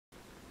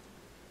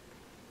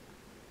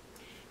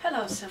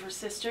Hello, Silver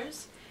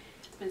Sisters.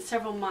 It's been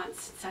several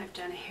months since I've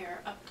done a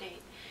hair update.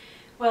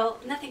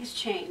 Well, nothing's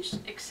changed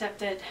except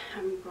that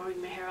I'm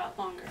growing my hair out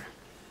longer.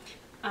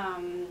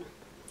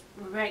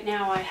 Right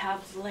now I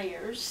have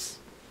layers,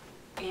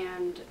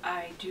 and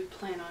I do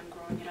plan on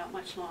growing it out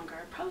much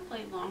longer,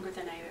 probably longer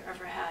than I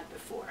ever had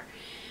before.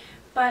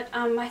 But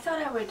I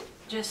thought I would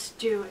just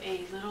do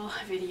a little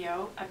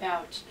video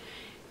about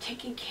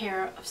taking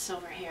care of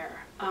silver hair.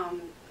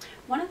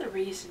 One of the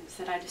reasons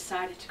that I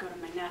decided to go to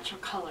my natural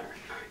color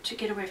to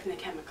get away from the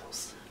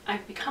chemicals.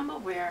 I've become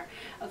aware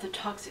of the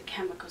toxic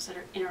chemicals that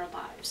are in our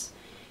lives,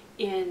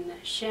 in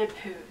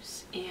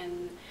shampoos,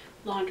 in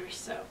laundry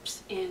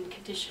soaps, in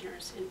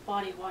conditioners, in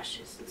body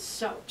washes, in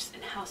soaps,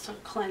 in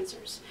household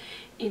cleansers,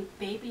 in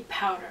baby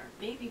powder,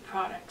 baby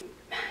product,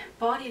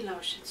 body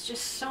lotions,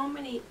 just so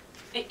many,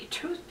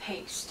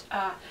 toothpaste,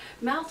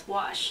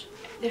 mouthwash.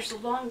 There's a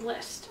long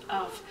list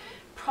of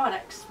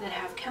products that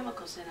have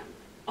chemicals in them.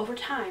 Over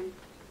time,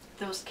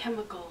 those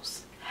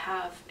chemicals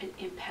have an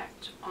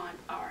impact on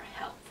our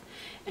health.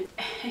 And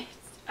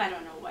I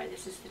don't know why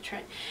this is the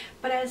trend,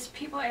 but as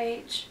people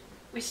age,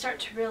 we start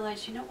to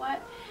realize, you know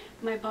what?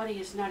 My body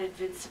is not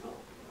invincible.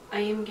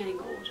 I am getting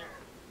older.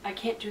 I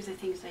can't do the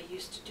things I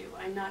used to do.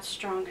 I'm not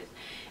strong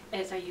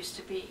as I used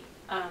to be.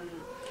 And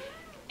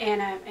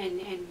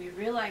we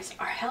realize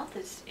our health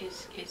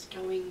is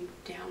going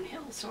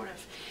downhill, sort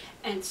of.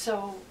 And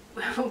so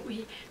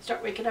we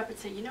start waking up and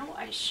say, you know,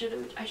 I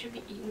should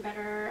be eating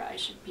better. I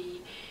should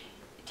be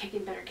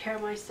taking better care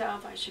of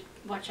myself. I should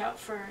watch out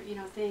for, you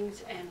know,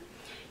 things. And,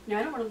 you know,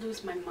 I don't want to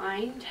lose my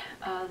mind.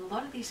 A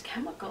lot of these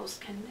chemicals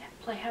can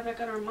play havoc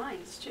on our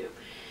minds too.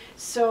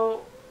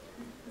 So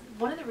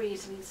one of the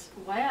reasons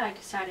why I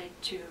decided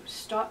to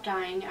stop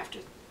dyeing after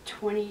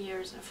 20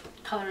 years of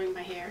coloring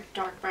my hair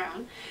dark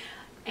brown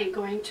and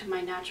going to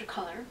my natural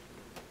color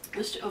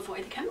was to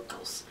avoid the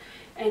chemicals.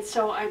 And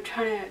so I'm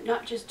trying to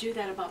not just do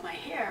that about my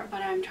hair,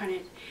 but I'm trying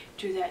to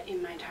do that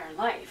in my entire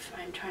life.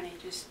 I'm trying to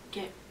just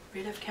get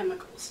rid of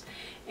chemicals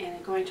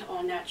and going to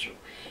all natural.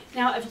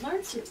 Now, I've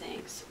learned some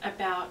things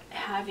about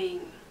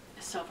having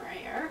silver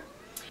hair.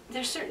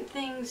 There's certain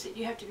things that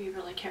you have to be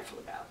really careful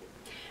about.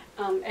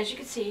 As you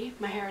can see,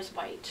 my hair is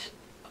white,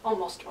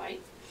 almost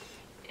white.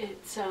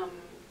 It's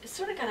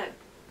sort of got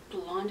a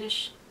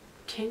blondish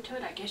tint to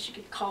it. I guess you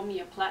could call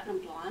me a platinum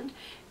blonde.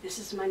 This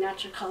is my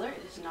natural color.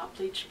 It is not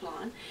bleached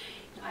blonde.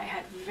 I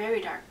had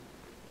very dark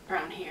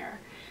brown hair.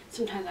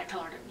 Sometimes I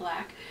colored it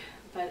black,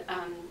 but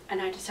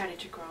and I decided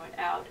to grow it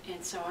out,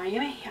 and so I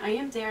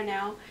am there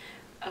now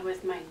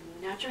with my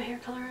natural hair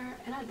color,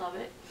 and I love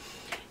it.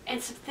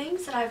 And some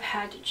things that I've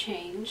had to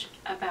change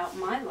about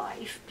my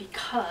life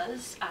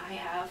because I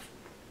have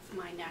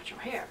my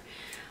natural hair.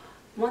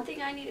 One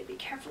thing I need to be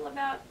careful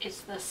about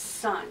is the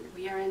sun.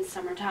 We are in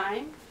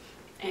summertime,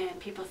 and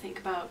people think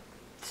about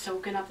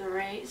soaking up the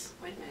rays.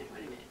 Wait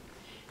a minute.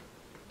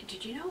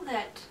 Did you know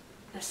that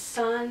the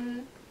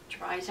sun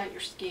dries out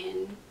your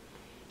skin,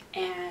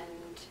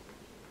 and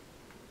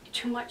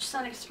too much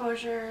sun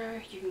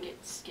exposure, you can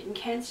get skin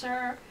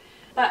cancer?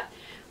 But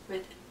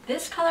with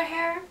this color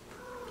hair,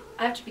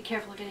 I have to be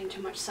careful of getting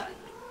too much sun,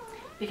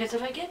 because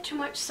if I get too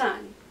much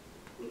sun,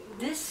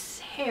 this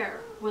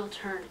hair will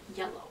turn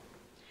yellow.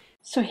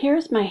 So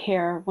here's my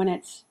hair when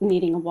it's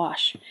needing a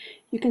wash.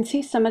 You can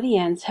see some of the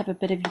ends have a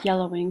bit of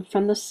yellowing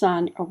from the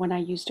sun or when I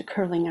used a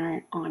curling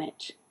iron on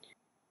it.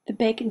 The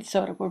baking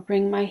soda will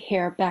bring my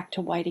hair back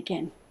to white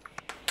again.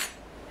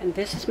 And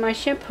this is my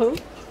shampoo.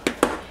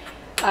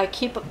 I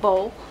keep a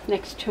bowl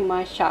next to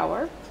my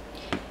shower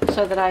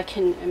so that I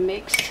can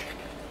mix,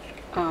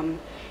 and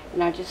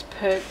I just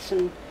put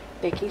some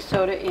baking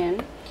soda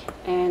in,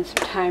 and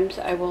sometimes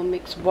I will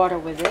mix water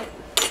with it.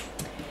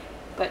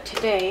 But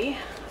today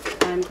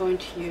I'm going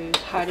to use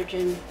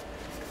hydrogen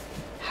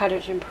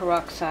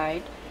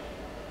peroxide,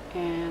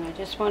 and I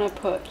just want to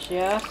put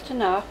just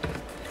enough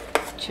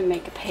to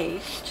make a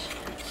paste.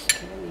 Let's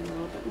give it a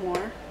little bit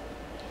more.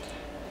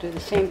 Do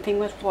the same thing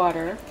with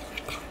water.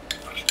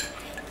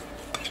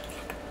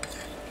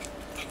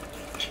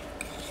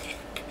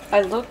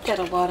 I looked at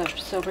a lot of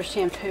silver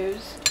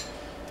shampoos,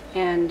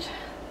 and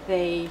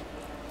they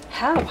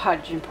have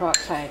hydrogen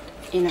peroxide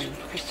in them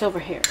for silver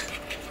hair.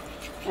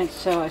 And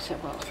so I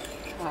said, well,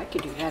 I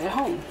could do that at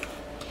home.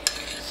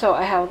 So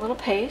I have a little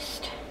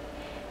paste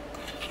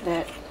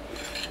that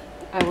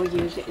I will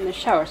use it in the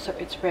shower, so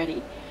it's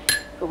ready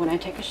for when I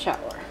take a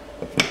shower.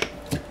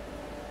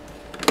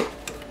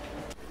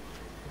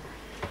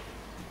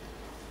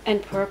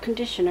 And for a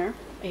conditioner,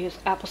 I use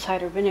apple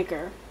cider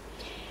vinegar.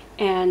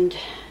 And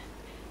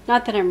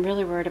not that I'm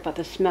really worried about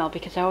the smell,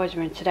 because I always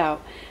rinse it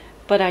out,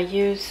 but I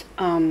use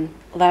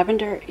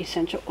lavender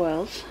essential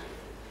oils,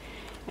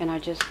 and I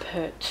just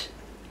put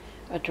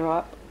a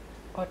drop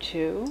or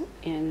two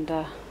in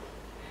the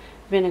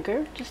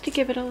vinegar just to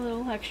give it a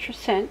little extra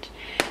scent.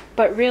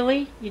 But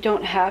really, you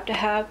don't have to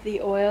have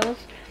the oils.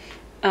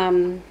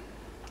 I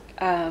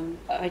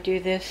do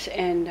this,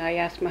 and I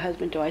ask my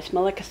husband, do I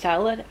smell like a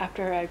salad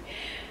after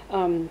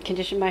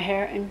condition my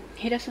hair, and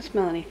he doesn't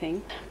smell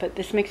anything, but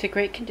this makes a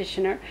great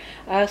conditioner.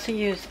 I also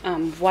use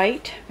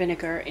white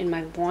vinegar in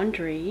my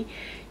laundry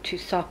to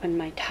soften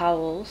my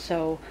towel.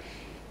 So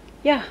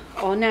yeah,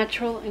 all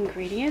natural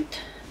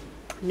ingredient,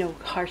 no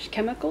harsh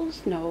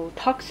chemicals, no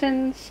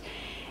toxins,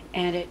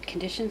 and it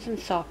conditions and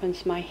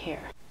softens my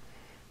hair.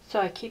 So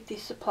I keep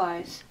these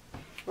supplies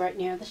right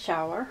near the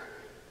shower,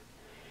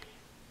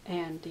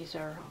 and these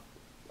are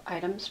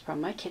items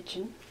from my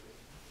kitchen.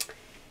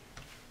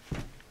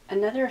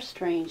 Another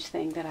strange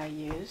thing that I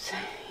use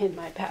in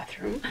my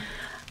bathroom,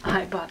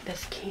 I bought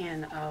this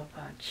can of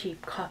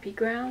cheap coffee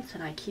grounds,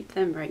 and I keep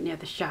them right near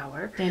the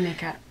shower. They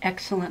make an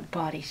excellent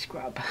body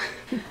scrub.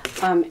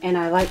 And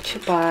I like to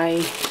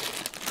buy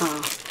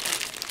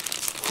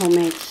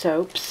homemade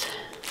soaps.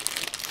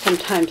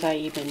 Sometimes I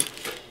even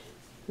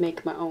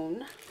make my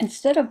own.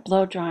 Instead of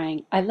blow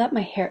drying, I let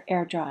my hair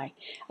air dry.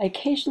 I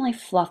occasionally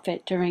fluff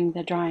it during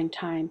the drying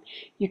time.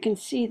 You can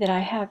see that I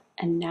have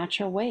a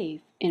natural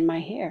wave in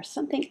my hair,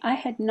 something I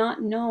had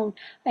not known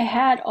I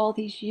had all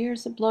these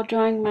years of blow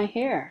drying my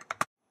hair.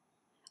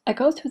 I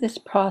go through this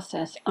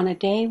process on a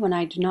day when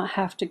I do not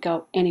have to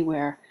go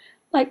anywhere,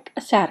 like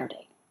a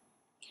Saturday.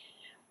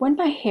 When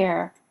my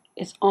hair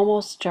is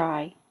almost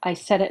dry, I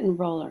set it in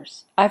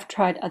rollers. I've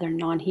tried other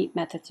non-heat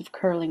methods of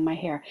curling my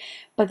hair,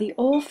 but the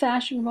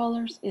old-fashioned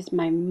rollers is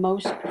my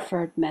most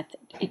preferred method.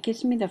 It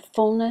gives me the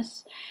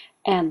fullness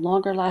and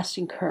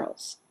longer-lasting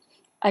curls.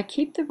 I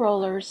keep the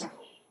rollers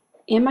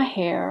in my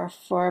hair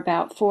for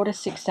about 4 to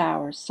 6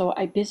 hours, so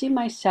I busy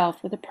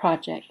myself with a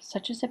project,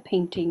 such as a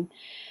painting,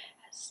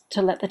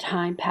 to let the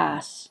time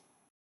pass.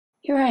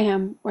 Here I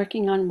am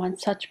working on one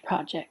such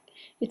project.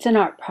 It's an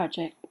art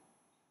project,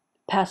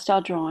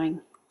 pastel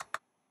drawing.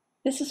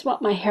 This is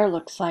what my hair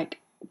looks like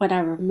when I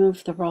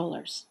remove the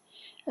rollers.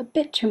 A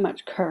bit too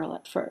much curl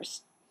at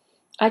first.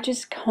 I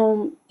just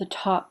comb the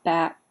top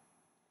back,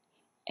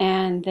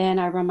 and then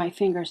I run my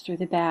fingers through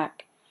the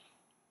back.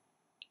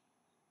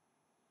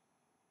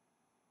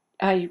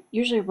 I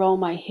usually roll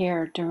my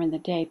hair during the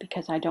day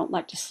because I don't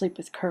like to sleep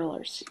with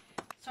curlers.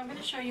 So I'm going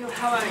to show you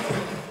how I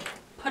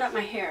put up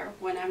my hair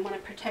when I want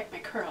to protect my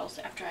curls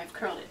after I've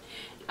curled it.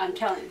 I'm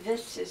telling you,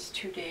 this is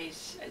 2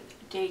 days,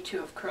 day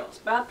 2 of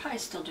curls, but I'll probably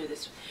still do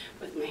this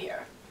with my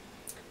hair.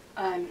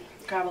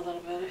 Grab a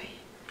little bit of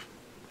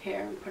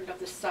hair and put it up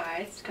the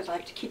sides because I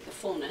like to keep the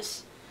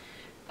fullness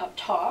up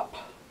top,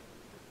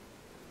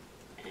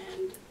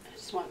 and I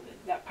just want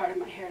that part of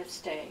my hair to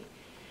stay.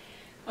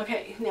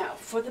 Okay, now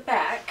for the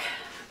back,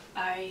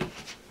 I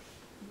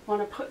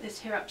want to put this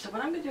hair up. So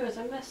what I'm going to do is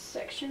I'm going to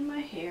section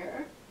my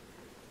hair.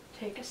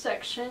 Take a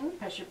section,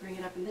 I should bring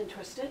it up and then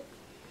twist it.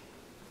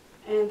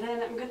 And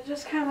then I'm going to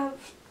just kind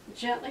of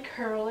gently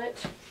curl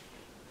it.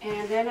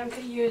 And then I'm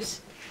going to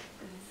use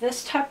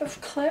this type of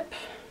clip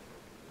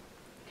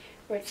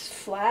where it's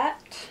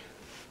flat.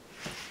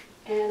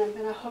 And I'm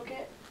going to hook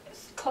it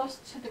as close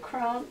to the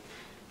crown,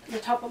 the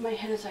top of my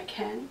head as I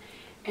can.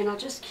 And I'll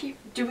just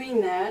keep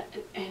doing that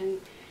and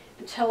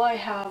until I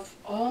have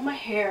all my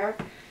hair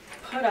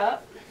put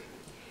up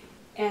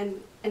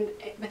and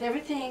with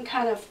everything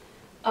kind of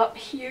up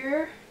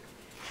here.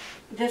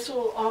 This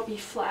will all be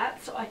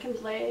flat, so I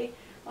can lay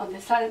on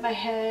this side of my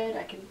head.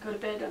 I can go to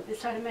bed on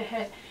this side of my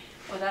head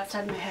or that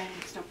side of my head.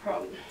 It's no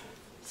problem.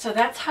 So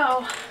that's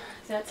how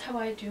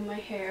I do my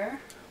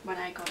hair when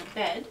I go to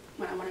bed,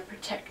 when I want to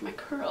protect my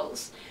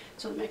curls,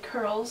 so that my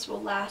curls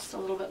will last a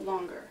little bit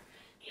longer.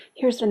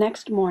 Here's the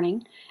next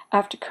morning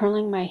after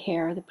curling my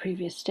hair the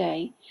previous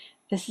day.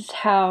 This is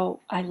how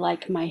I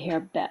like my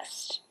hair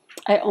best.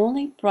 I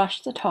only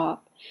brush the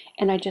top,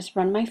 and I just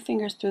run my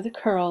fingers through the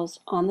curls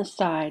on the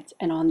sides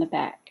and on the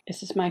back.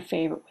 This is my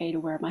favorite way to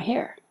wear my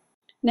hair.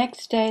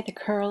 Next day, the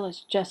curl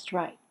is just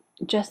right,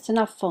 just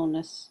enough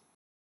fullness.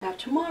 Now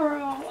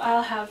tomorrow,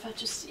 I'll have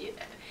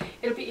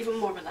it'll be even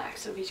more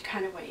relaxed. It'll be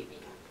kind of wavy.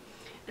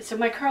 So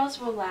my curls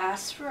will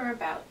last for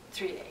about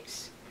 3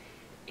 days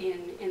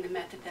in the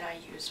method that I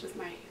use with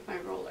my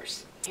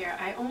rollers. Here,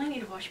 I only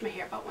need to wash my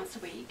hair about once a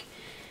week,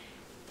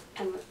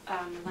 and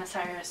unless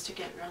I was to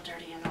get real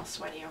dirty and all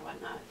sweaty or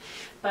whatnot.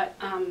 But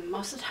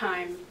most of the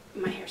time,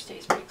 my hair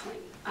stays pretty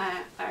clean.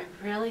 I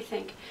really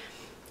think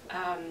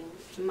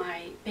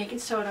my baking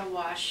soda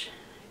wash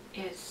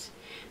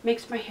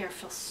makes my hair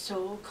feel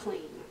so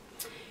clean.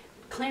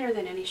 Cleaner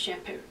than any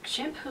shampoo.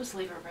 Shampoos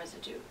leave a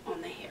residue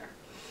on the hair.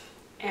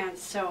 And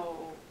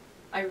so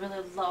I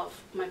really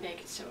love my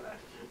baking soda.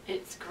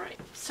 It's great.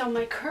 So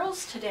my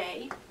curls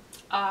today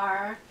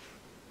are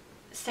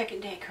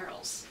second day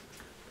curls.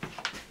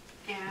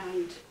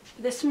 And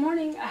this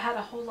morning I had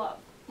a whole lot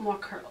more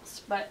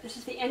curls, but this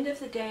is the end of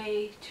the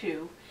day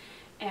too,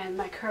 and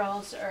my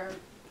curls are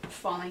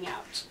falling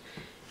out.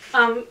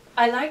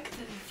 I like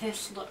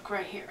this look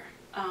right here.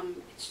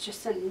 It's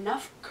just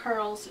enough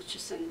curls, it's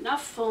just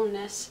enough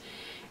fullness,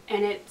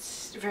 and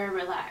it's very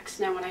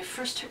relaxed. Now when I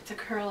first took the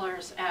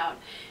curlers out,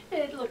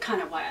 it looked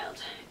kind of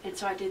wild, and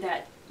so I did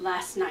that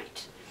last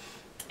night.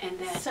 And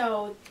then,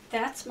 so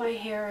that's my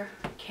hair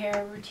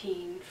care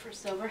routine for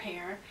silver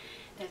hair.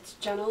 It's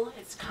gentle,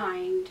 it's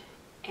kind,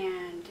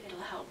 and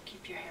it'll help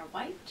keep your hair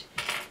white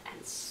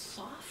and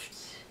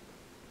soft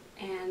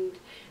and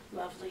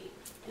lovely.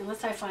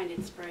 Unless I find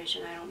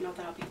inspiration, I don't know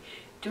that I'll be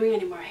doing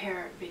any more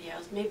hair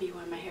videos. Maybe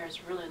when my hair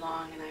is really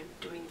long and I'm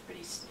doing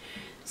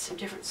some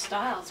different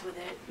styles with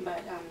it.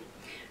 But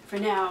for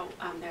now,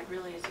 that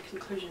really is the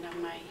conclusion of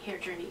my hair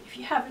journey. If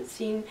you haven't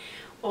seen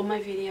all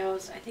my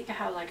videos, I think I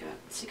have like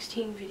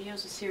 16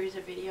 videos, a series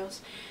of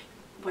videos.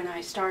 When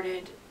I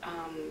started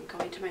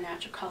going to my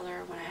natural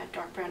color, when I had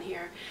dark brown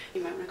hair,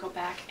 you might want to go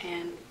back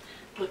and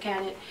look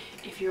at it.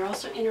 If you're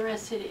also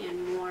interested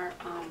in more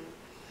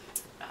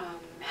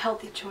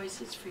healthy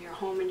choices for your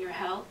home and your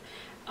health,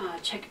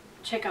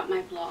 check out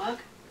my blog,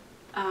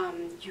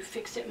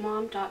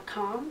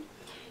 youfixitmom.com.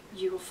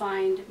 You will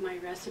find my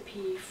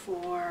recipe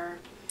for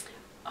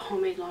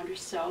homemade laundry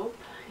soap,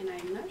 and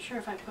I'm not sure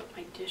if I put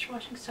my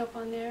dishwashing soap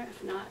on there.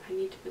 If not, I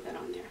need to put that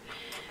on there.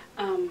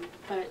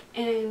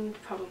 And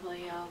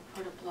probably I'll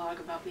put a blog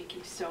about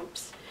making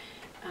soaps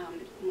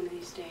one of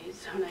these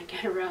days when I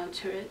get around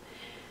to it.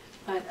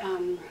 But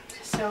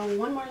so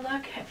one more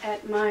look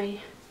at my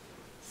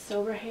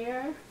silver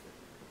hair.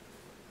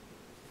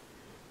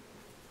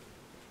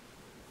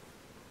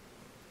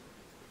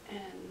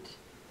 And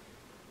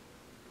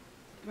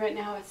right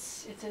now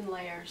it's in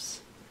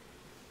layers.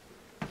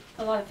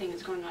 A lot of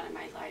things going on in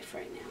my life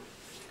right now.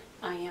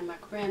 I am a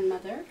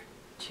grandmother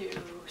to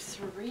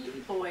 3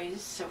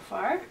 boys so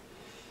far,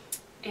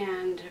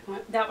 and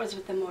that was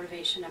with the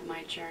motivation of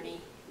my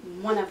journey.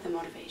 One of the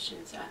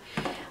motivations.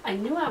 I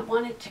knew I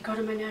wanted to go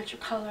to my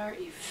natural color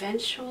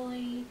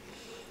eventually,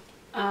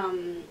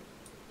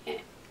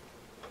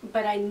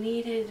 but I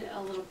needed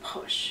a little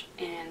push,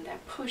 and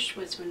that push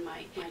was when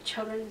my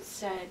children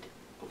said,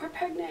 we're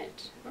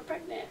pregnant,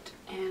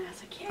 and I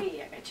was like,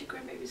 yay, I got 2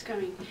 grandbabies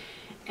coming,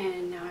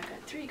 and now I've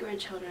got 3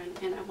 grandchildren,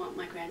 and I want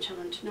my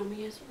grandchildren to know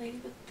me as a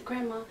lady with the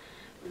grandma,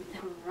 the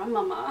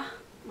grandmama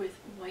with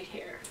white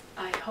hair.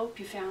 I hope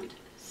you found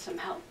some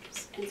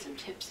helps and some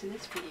tips in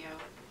this video,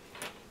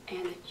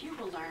 and that you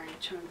will learn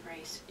to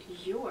embrace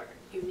your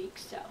unique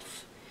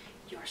self,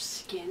 your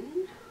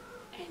skin,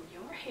 and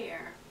your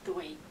hair the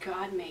way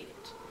God made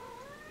it.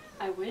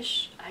 I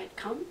wish I had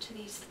come to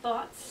these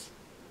thoughts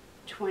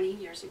 20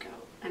 years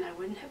ago, and I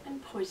wouldn't have been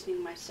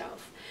poisoning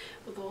myself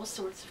with all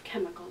sorts of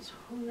chemicals.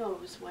 Who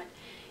knows what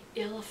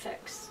ill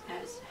effects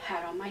has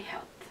had on my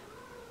health.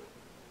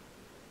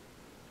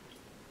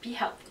 Be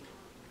healthy.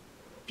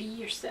 Be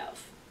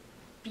yourself.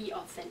 Be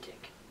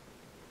authentic.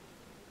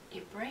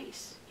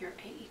 Embrace your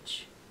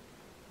age.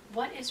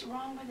 What is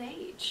wrong with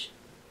age?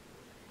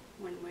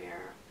 When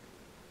we're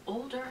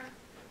older,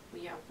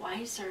 we are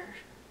wiser.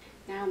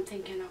 Now I'm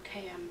thinking,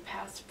 okay, I'm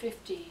past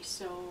 50,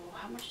 so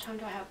how much time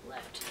do I have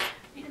left?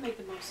 I need to make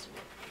the most of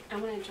it. I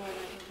want to enjoy that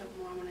a little bit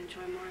more. I want to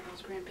enjoy more of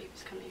those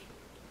grandbabies coming.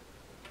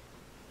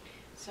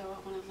 So I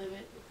want to live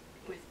it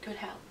with good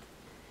health.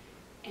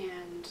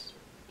 And,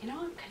 you know,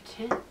 I'm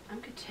content.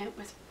 I'm content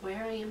with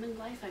where I am in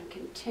life. I'm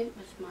content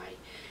with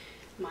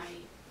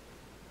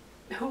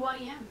who I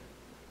am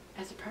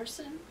as a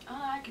person.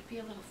 I could be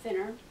a little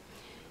thinner.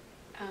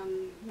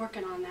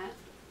 Working on that.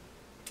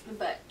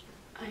 But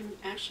I'm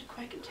actually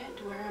quite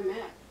content where I'm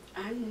at.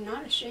 I'm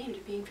not ashamed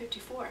of being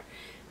 54.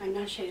 I'm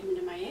not ashamed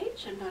of my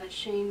age. I'm not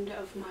ashamed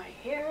of my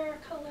hair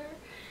color.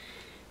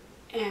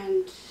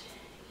 And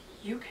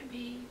you can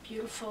be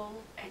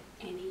beautiful at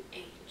any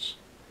age.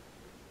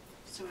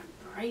 So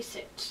embrace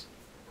it.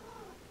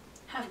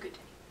 Have a good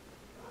day.